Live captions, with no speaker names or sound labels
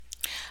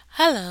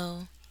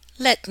Hello.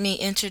 Let me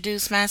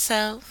introduce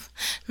myself.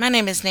 My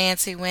name is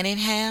Nancy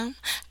Winningham.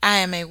 I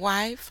am a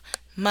wife,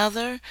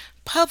 mother,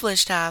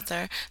 published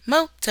author,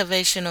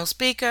 motivational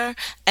speaker,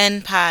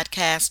 and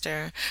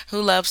podcaster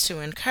who loves to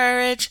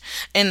encourage,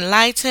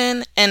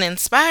 enlighten, and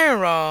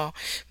inspire all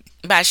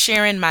by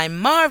sharing my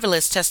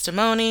marvelous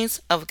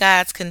testimonies of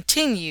God's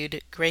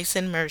continued grace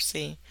and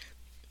mercy.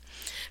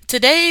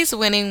 Today's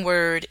winning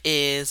word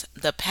is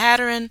the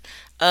pattern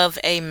of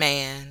a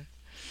man.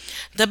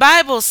 The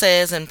Bible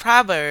says in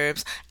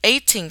Proverbs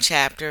 18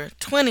 chapter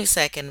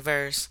 22nd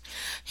verse,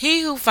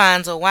 "He who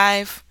finds a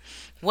wife,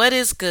 what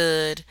is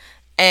good,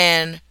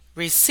 and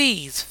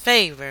receives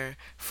favor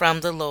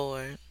from the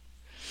Lord."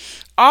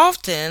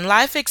 Often,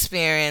 life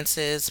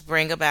experiences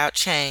bring about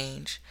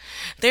change.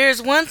 There is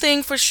one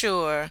thing for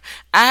sure: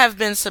 I have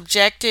been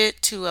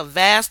subjected to a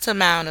vast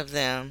amount of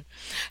them,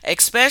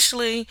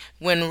 especially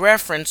when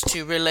reference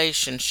to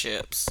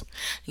relationships.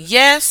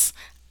 Yes,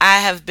 I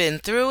have been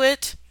through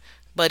it,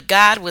 but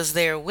God was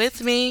there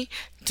with me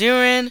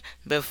during,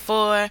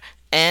 before,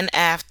 and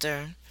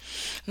after.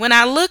 When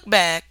I look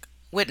back,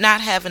 with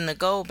not having to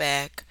go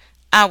back,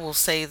 I will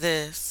say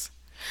this: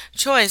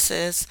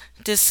 choices,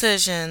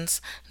 decisions,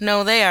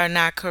 no, they are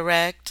not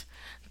correct,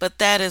 but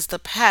that is the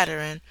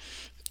pattern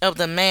of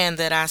the man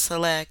that I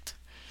select.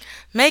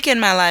 Making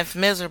my life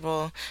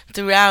miserable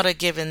throughout a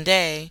given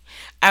day,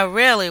 I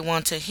rarely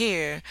want to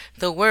hear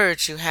the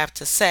words you have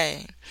to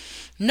say.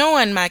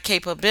 Knowing my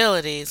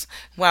capabilities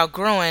while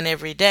growing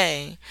every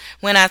day,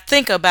 when I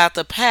think about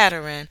the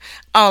pattern,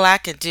 all I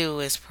can do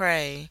is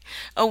pray.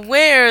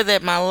 Aware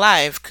that my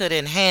life could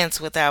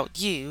enhance without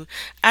you,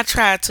 I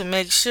tried to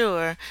make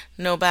sure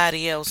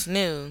nobody else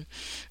knew.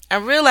 I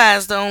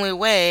realized the only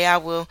way I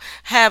will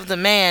have the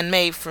man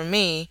made for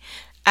me,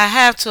 I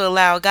have to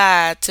allow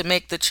God to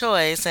make the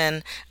choice,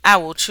 and I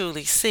will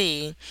truly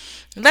see.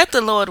 Let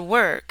the Lord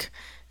work.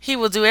 He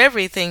will do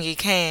everything He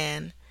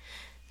can.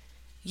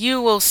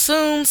 You will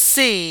soon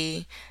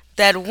see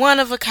that one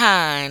of a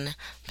kind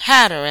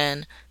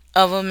pattern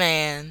of a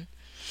man.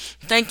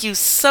 Thank you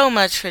so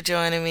much for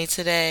joining me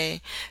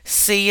today.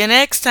 See you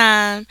next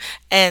time,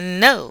 and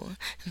know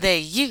that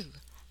you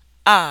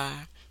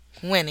are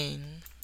winning.